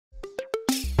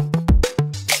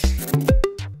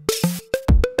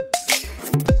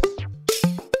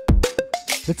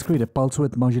Let's create a pulse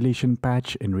width modulation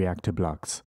patch in Reaktor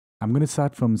Blocks. I'm going to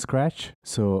start from scratch,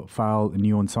 so File,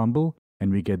 New Ensemble,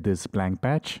 and we get this blank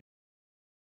patch.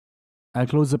 I'll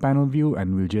close the panel view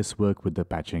and we'll just work with the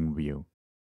patching view.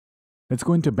 Let's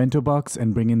go into Bento Box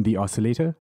and bring in the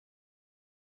oscillator.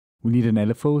 We need an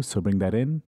LFO, so bring that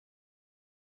in.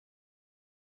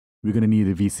 We're going to need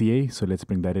a VCA, so let's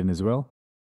bring that in as well.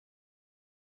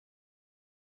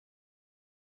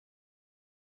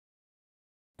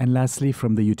 And lastly,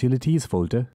 from the Utilities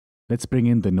folder, let's bring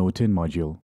in the Note-In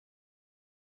module.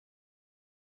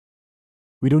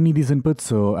 We don't need these inputs,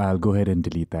 so I'll go ahead and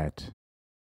delete that.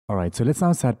 Alright, so let's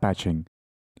now start patching.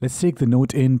 Let's take the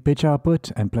Note-In pitch output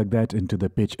and plug that into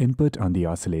the pitch input on the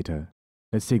oscillator.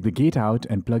 Let's take the gate out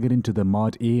and plug it into the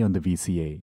Mod A on the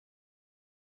VCA.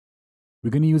 We're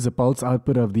going to use the pulse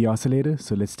output of the oscillator,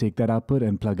 so let's take that output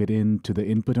and plug it into the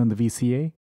input on the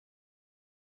VCA.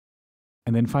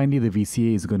 And then finally, the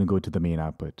VCA is going to go to the main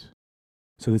output.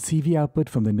 So the CV output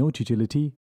from the Note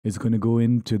utility is going to go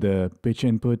into the pitch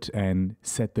input and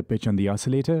set the pitch on the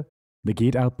oscillator. The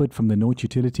gate output from the Note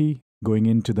utility going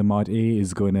into the Mod A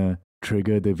is going to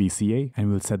trigger the VCA,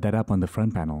 and we'll set that up on the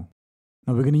front panel.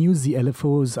 Now we're going to use the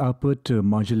LFO's output to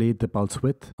modulate the pulse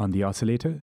width on the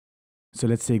oscillator. So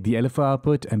let's take the LFO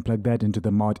output and plug that into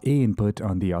the Mod A input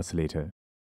on the oscillator.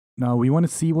 Now we want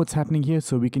to see what's happening here,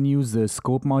 so we can use the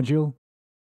scope module.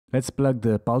 Let's plug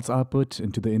the pulse output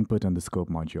into the input on the scope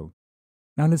module.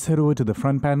 Now let's head over to the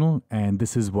front panel, and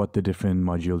this is what the different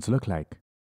modules look like.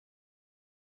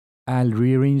 I'll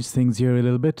rearrange things here a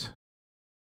little bit.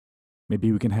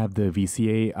 Maybe we can have the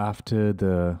VCA after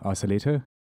the oscillator.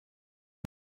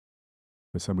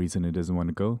 For some reason it doesn't want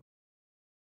to go.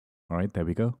 Alright, there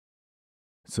we go.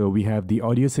 So we have the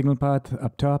audio signal path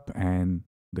up top and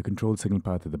the control signal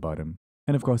path at the bottom.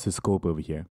 And of course the scope over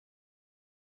here.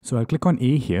 So I'll click on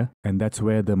A here, and that's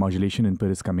where the modulation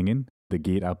input is coming in, the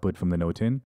gate output from the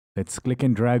Note-In. Let's click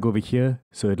and drag over here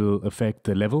so it'll affect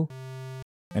the level.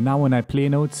 And now when I play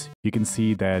notes, you can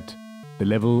see that the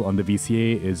level on the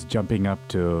VCA is jumping up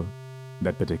to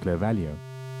that particular value.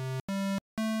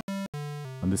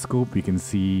 On the scope, we can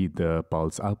see the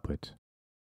pulse output.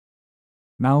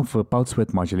 Now for pulse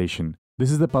width modulation. This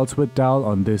is the pulse width dial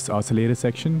on this oscillator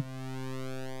section.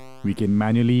 We can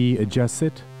manually adjust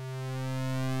it.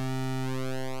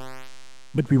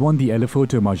 But we want the LFO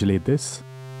to modulate this.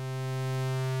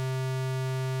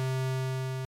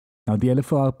 Now the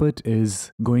LFO output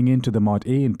is going into the Mod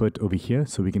A input over here,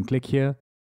 so we can click here.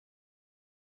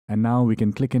 And now we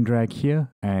can click and drag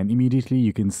here, and immediately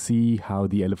you can see how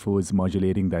the LFO is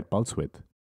modulating that pulse width.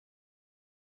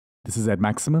 This is at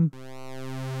maximum.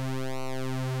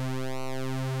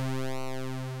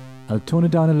 I'll tone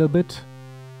it down a little bit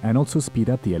and also speed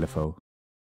up the LFO.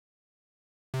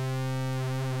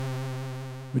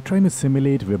 We're trying to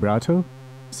simulate vibrato,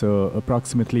 so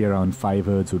approximately around 5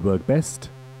 Hz would work best,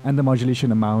 and the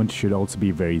modulation amount should also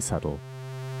be very subtle.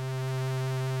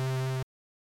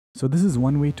 So this is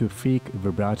one way to fake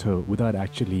vibrato without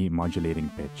actually modulating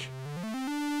pitch.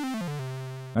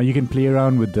 Now you can play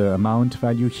around with the amount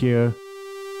value here,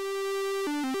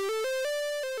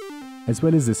 as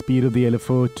well as the speed of the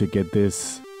LFO to get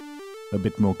this a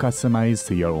bit more customized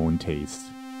to your own taste.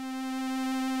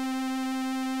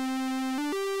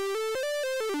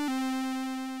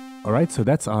 Alright, so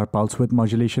that's our pulse width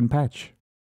modulation patch.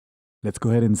 Let's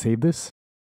go ahead and save this.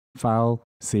 File,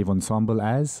 Save Ensemble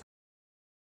As.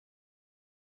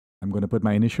 I'm going to put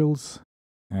my initials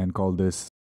and call this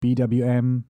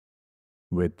PWM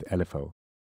with LFO.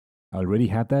 I already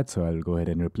have that, so I'll go ahead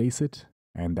and replace it,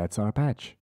 and that's our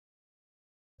patch.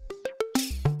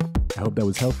 I hope that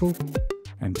was helpful,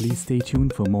 and please stay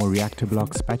tuned for more Reaktor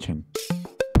Blocks patching.